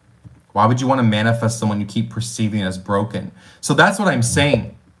broken. Why would you want to manifest someone you keep perceiving as broken? So that's what I'm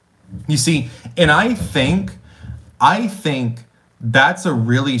saying. You see, and I think that's a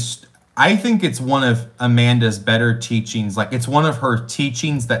really, I think it's one of Amanda's better teachings. Like, it's one of her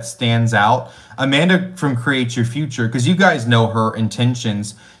teachings that stands out. Amanda from Create Your Future, because you guys know her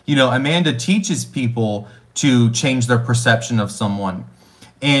intentions. You know, Amanda teaches people to change their perception of someone.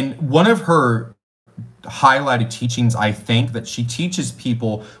 And one of her highlighted teachings, I think, that she teaches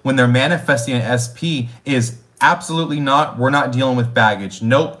people when they're manifesting an SP is absolutely not, we're not dealing with baggage.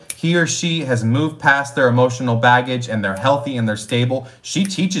 Nope. He or she has moved past their emotional baggage and they're healthy and they're stable. She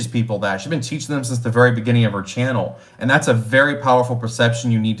teaches people that. She's been teaching them since the very beginning of her channel. And that's a very powerful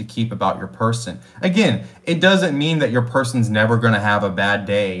perception you need to keep about your person. Again, it doesn't mean that your person's never going to have a bad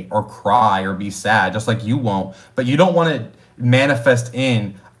day or cry or be sad, just like you won't. But you don't want to manifest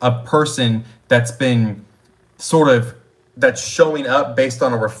in a person that's been that's showing up based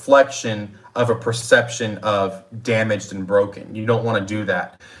on a reflection of a perception of damaged and broken. You don't want to do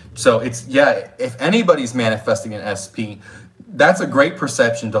that. So it's, if anybody's manifesting an SP, that's a great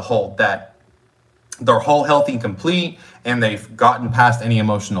perception to hold, that they're whole, healthy, and complete, and they've gotten past any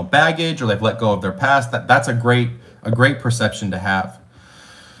emotional baggage, or they've let go of their past. That's a great perception to have.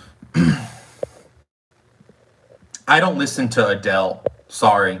 I don't listen to Adele.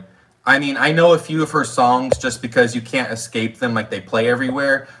 Sorry. I mean, I know a few of her songs just because you can't escape them, like they play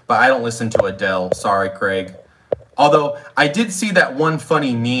everywhere, but I don't listen to Adele. Sorry, Craig. Although I did see that one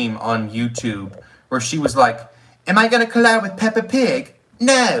funny meme on YouTube where she was like, "Am I going to collab with Peppa Pig?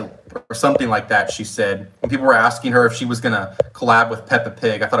 No." Or something like that, she said. When people were asking her if she was going to collab with Peppa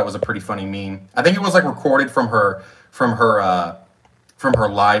Pig, I thought it was a pretty funny meme. I think it was like recorded from her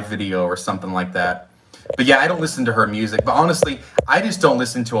live video or something like that. But yeah, I don't listen to her music. But honestly, I just don't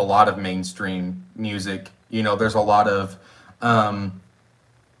listen to a lot of mainstream music. You know, there's a lot of, I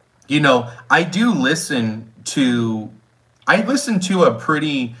do listen to, a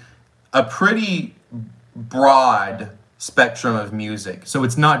pretty broad spectrum of music. So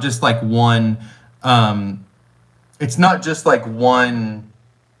it's not just like one,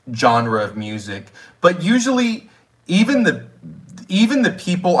 genre of music. But usually, even the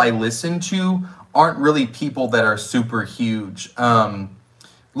people I listen to aren't really people that are super huge.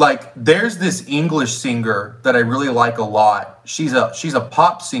 Like, there's this English singer that I really like a lot. She's a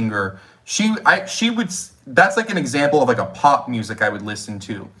pop singer. That's like an example of like a pop music I would listen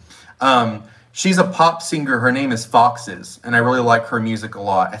to. She's a pop singer. Her name is Foxes, and I really like her music a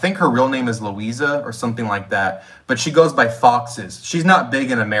lot. I think her real name is Louisa or something like that, but she goes by Foxes. She's not big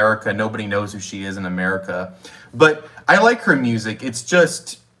in America. Nobody knows who she is in America, but I like her music. It's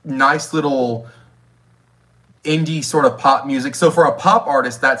just nice little indie sort of pop music. So for a pop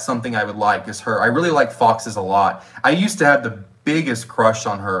artist, that's something I would like, is her. I really like Foxes a lot. I used to have the biggest crush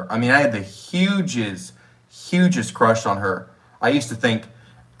on her. I mean, I had the hugest crush on her. I used to think,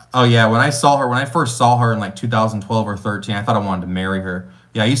 oh yeah, when I first saw her in like 2012 or 13, I thought I wanted to marry her.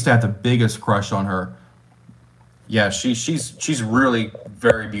 Yeah, I used to have the biggest crush on her. Yeah, she's really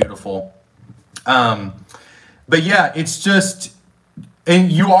very beautiful. But yeah, it's just,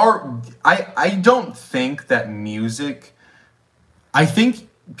 and you are, I don't think that music, I think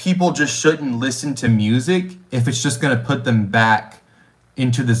people just shouldn't listen to music if it's just going to put them back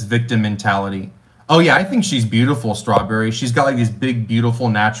into this victim mentality. Oh yeah, I think she's beautiful, Strawberry. She's got like these big, beautiful,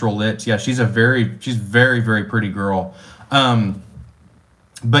 natural lips. Yeah, she's very, very pretty girl.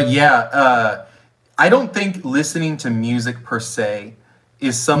 But yeah, I don't think listening to music per se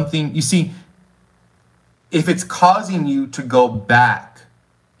is something, you see, if it's causing you to go back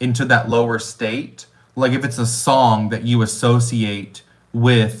into that lower state, like if it's a song that you associate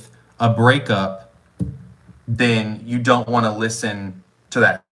with a breakup, then you don't want to listen to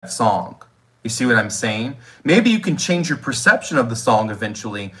that song. You see what I'm saying? Maybe you can change your perception of the song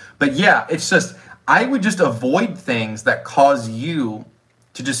eventually. But yeah, it's just, I would just avoid things that cause you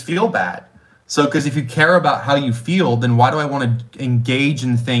to just feel bad. So, because if you care about how you feel, then why do I want to engage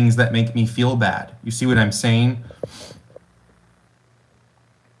in things that make me feel bad? You see what I'm saying?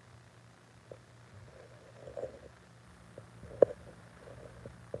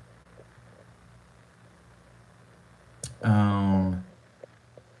 Um,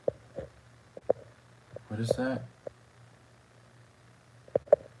 what is that?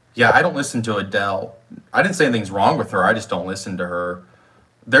 Yeah, I don't listen to Adele. I didn't say anything's wrong with her. I just don't listen to her.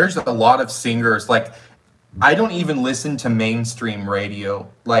 There's a lot of singers, like, I don't even listen to mainstream radio.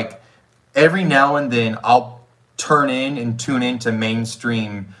 Like, every now and then I'll turn in and tune into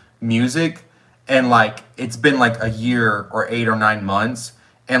mainstream music, and like it's been like a year or 8 or 9 months,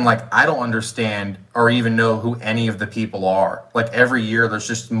 and like I don't understand or even know who any of the people are. Like every year there's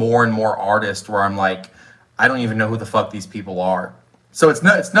just more and more artists where I'm like, I don't even know who the fuck these people are. So it's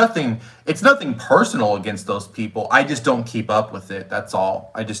nothing personal against those people. I just don't keep up with it. That's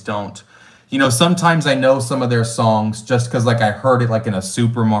all. I just don't. You know, sometimes I know some of their songs just because like I heard it like in a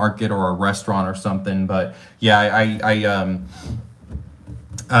supermarket or a restaurant or something. But yeah,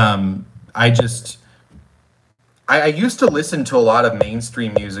 I just I used to listen to a lot of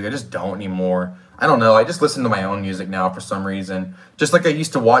mainstream music. I just don't anymore. I don't know. I just listen to my own music now for some reason. Just like I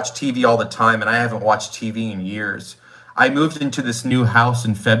used to watch TV all the time, and I haven't watched TV in years. I moved into this new house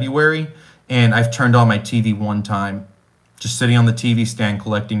in February, and I've turned on my TV one time. Just sitting on the TV stand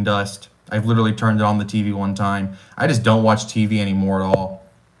collecting dust. I've literally turned on the TV one time. I just don't watch TV anymore at all.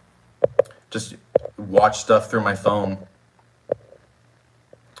 Just watch stuff through my phone.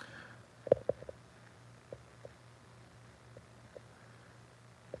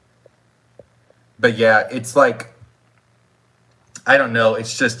 But yeah, it's like, I don't know.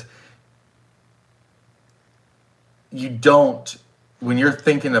 It's just, you don't, when you're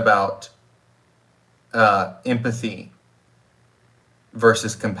thinking about empathy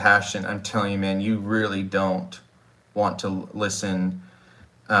versus compassion, I'm telling you, man, you really don't want to listen.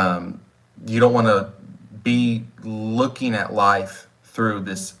 You don't want to be looking at life through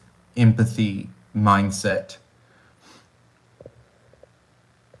this empathy mindset.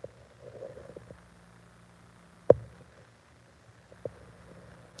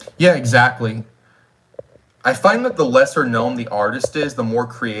 Yeah, exactly. I find that the lesser known the artist is, the more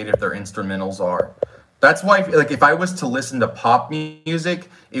creative their instrumentals are. That's why, like, if I was to listen to pop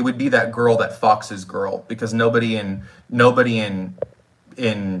music, it would be that girl, that Fox's girl, because nobody in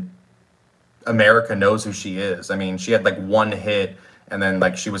America knows who she is. I mean, she had like one hit, and then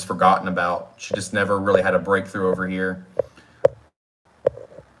like she was forgotten about. She just never really had a breakthrough over here.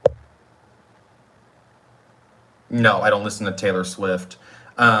 No, I don't listen to Taylor Swift.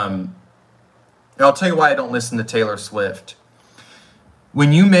 Um, I'll tell you why I don't listen to Taylor Swift.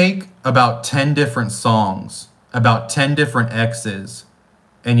 When you make about 10 different songs, about 10 different exes,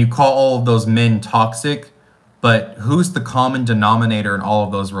 and you call all of those men toxic, but who's the common denominator in all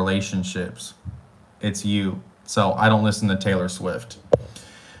of those relationships? It's you. So I don't listen to Taylor Swift.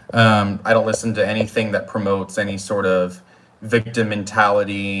 I don't listen to anything that promotes any sort of victim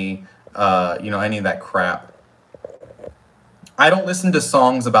mentality, any of that crap. I don't listen to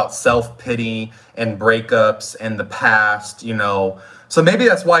songs about self-pity and breakups and the past. So maybe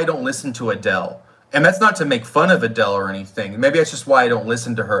that's why I don't listen to Adele. And that's not to make fun of Adele or anything. Maybe that's just why I don't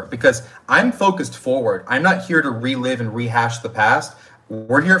listen to her, because I'm focused forward. I'm not here to relive and rehash the past.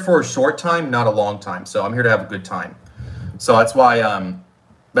 We're here for a short time, not a long time. So I'm here to have a good time. So that's why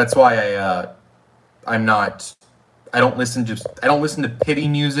I I'm not. I don't listen to pity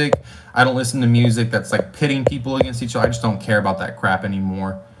music. I don't listen to music that's like pitting people against each other. I just don't care about that crap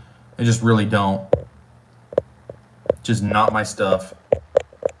anymore. I just really don't. Just not my stuff.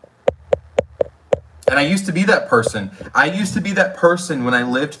 And I used to be that person. I used to be that person when I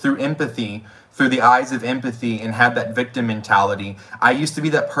lived through empathy, through the eyes of empathy, and had that victim mentality. I used to be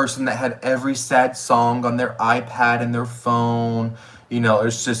that person that had every sad song on their iPad and their phone. You know,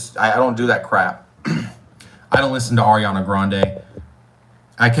 it's just, I don't do that crap. I don't listen to Ariana Grande.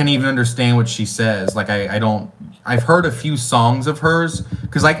 I can't even understand what she says. Like, I don't, I've heard a few songs of hers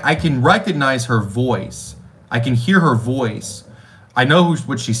because I can recognize her voice. I can hear her voice. I know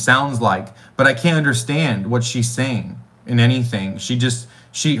what she sounds like, but I can't understand what she's saying in anything.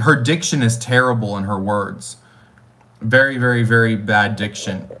 Her diction is terrible in her words. Very, very, very bad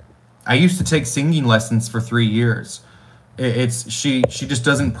diction. I used to take singing lessons for 3 years. She just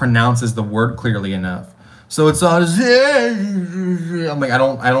doesn't pronounce the word clearly enough. So it's all I'm like, I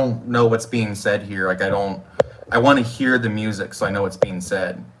don't know what's being said here. Like, I want to hear the music so I know what's being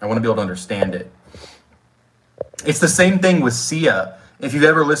said. I want to be able to understand it. It's the same thing with Sia. If you've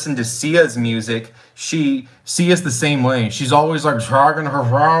ever listened to Sia's music, Sia's the same way. She's always like talking her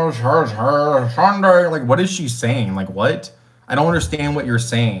house, her Sunday. Like, what is she saying? Like, what? I don't understand what you're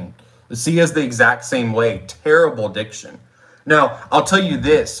saying. Sia's the exact same way. Terrible diction. Now, I'll tell you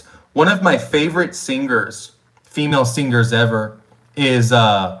this. One of my favorite singers, female singers ever, is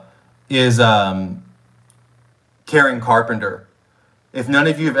Karen Carpenter. If none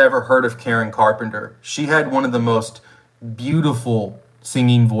of you have ever heard of Karen Carpenter, she had one of the most beautiful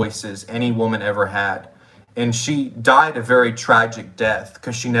singing voices any woman ever had. And she died a very tragic death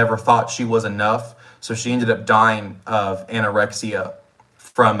because she never thought she was enough. So she ended up dying of anorexia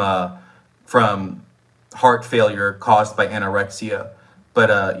from heart failure caused by anorexia.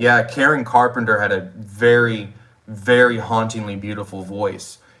 But yeah, Karen Carpenter had a very, very hauntingly beautiful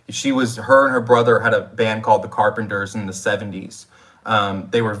voice. Her and her brother had a band called the Carpenters in the 70s.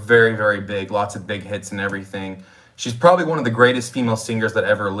 They were very, very big, lots of big hits and everything. She's probably one of the greatest female singers that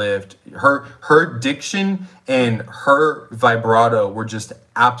ever lived. Her diction and her vibrato were just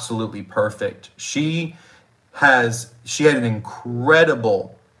absolutely perfect. She had an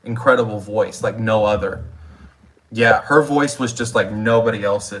incredible, incredible voice like no other. Yeah, her voice was just like nobody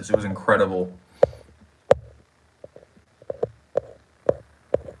else's. It was incredible.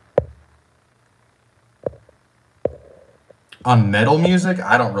 On metal music,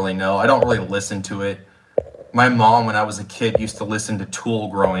 I don't really know. I don't really listen to it. My mom, when I was a kid, used to listen to Tool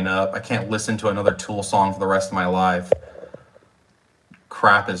growing up. I can't listen to another Tool song for the rest of my life.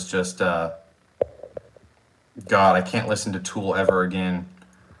 Crap is just, God, I can't listen to Tool ever again.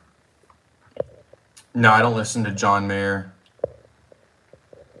 No, I don't listen to John Mayer.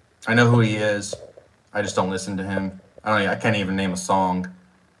 I know who he is. I just don't listen to him. I can't even name a song.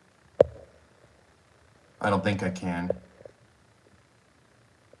 I don't think I can.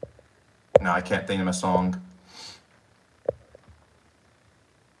 No, I can't name a song.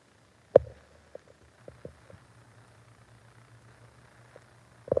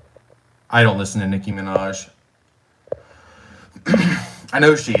 I don't listen to Nicki Minaj. I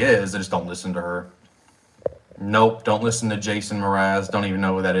know who she is. I just don't listen to her. Nope, don't listen to Jason Mraz. Don't even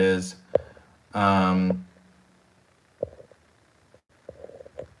know who that is.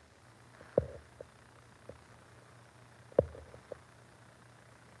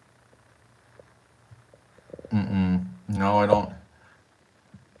 No, I don't.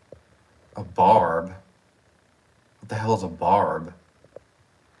 A barb? What the hell is a barb?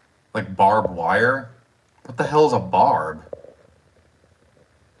 Like barbed wire? What the hell is a barb?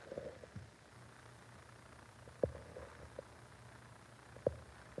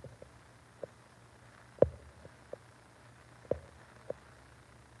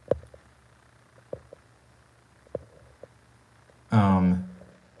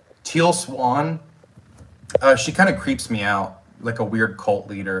 Teal Swan, she kind of creeps me out, like a weird cult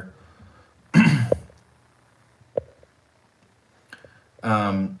leader.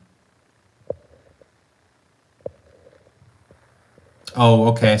 Oh,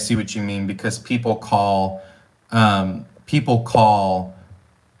 okay, I see what you mean, because I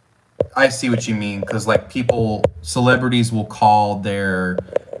see what you mean, because like celebrities will call their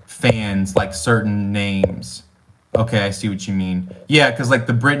fans like certain names. Okay, I see what you mean. Yeah, because like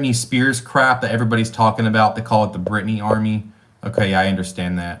the Britney Spears crap that everybody's talking about, they call it the Britney Army. Okay, yeah, I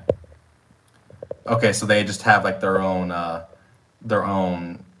understand that. Okay, so they just have like their own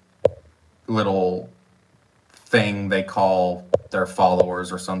little thing they call their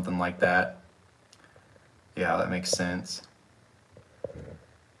followers or something like that. Yeah, that makes sense.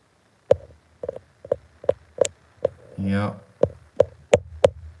 Yep.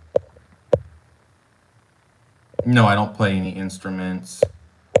 No, I don't play any instruments.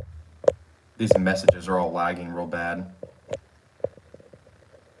 These messages are all lagging real bad.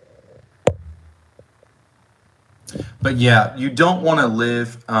 But yeah, you don't want to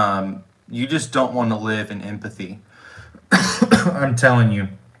live, you just don't want to live in empathy. I'm telling you,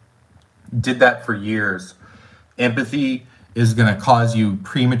 did that for years. Empathy is going to cause you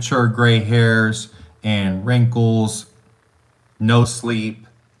premature gray hairs and wrinkles, no sleep.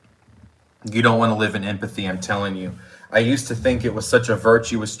 You don't want to live in empathy, I'm telling you. I used to think it was such a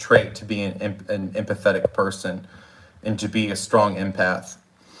virtuous trait to be an empathetic person and to be a strong empath.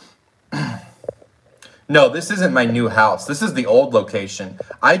 No, this isn't my new house. This is the old location.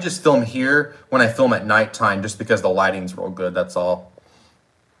 I just film here when I film at nighttime just because the lighting's real good, that's all.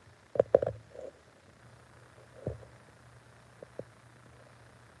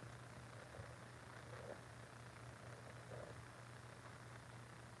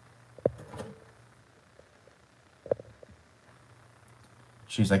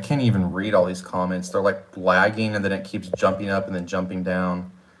 Jeez, I can't even read all these comments. They're like lagging and then it keeps jumping up and then jumping down.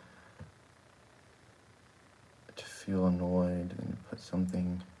 To feel annoyed and put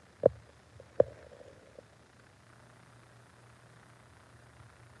something.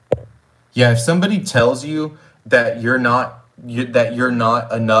 Yeah, if somebody tells you that you're not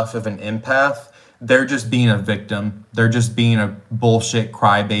enough of an empath, they're just being a victim. They're just being a bullshit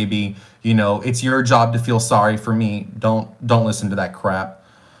crybaby. You know, it's your job to feel sorry for me. Don't listen to that crap.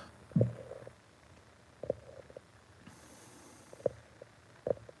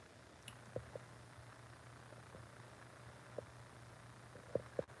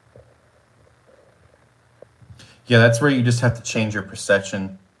 Yeah, that's where you just have to change your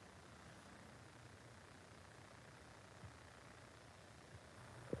perception.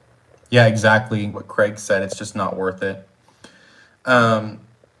 Yeah, exactly what Craig said. It's just not worth it. Um,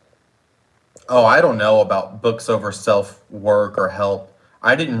 oh, I don't know about books over self-work or help.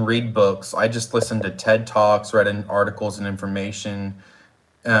 I didn't read books. I just listened to TED Talks, read articles and information,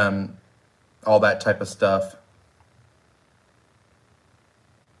 um, all that type of stuff.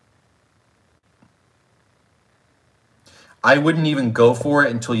 I wouldn't even go for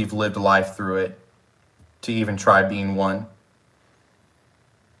it until you've lived life through it to even try being one.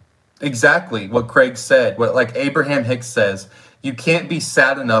 Exactly what Craig said, what like Abraham Hicks says, you can't be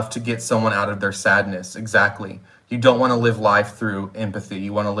sad enough to get someone out of their sadness. Exactly. You don't want to live life through empathy.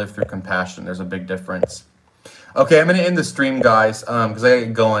 You want to live through compassion. There's a big difference. Okay, I'm going to end the stream, guys, because I got to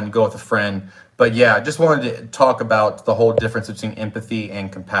get going, go with a friend. But yeah, I just wanted to talk about the whole difference between empathy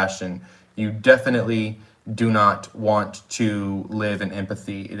and compassion. You definitely do not want to live in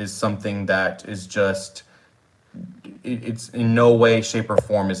empathy. It is something that is just, it's in no way, shape, or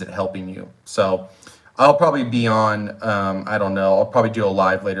form is it helping you. So I'll probably be on, I don't know, I'll probably do a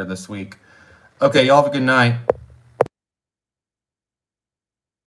live later this week. Okay, y'all have a good night.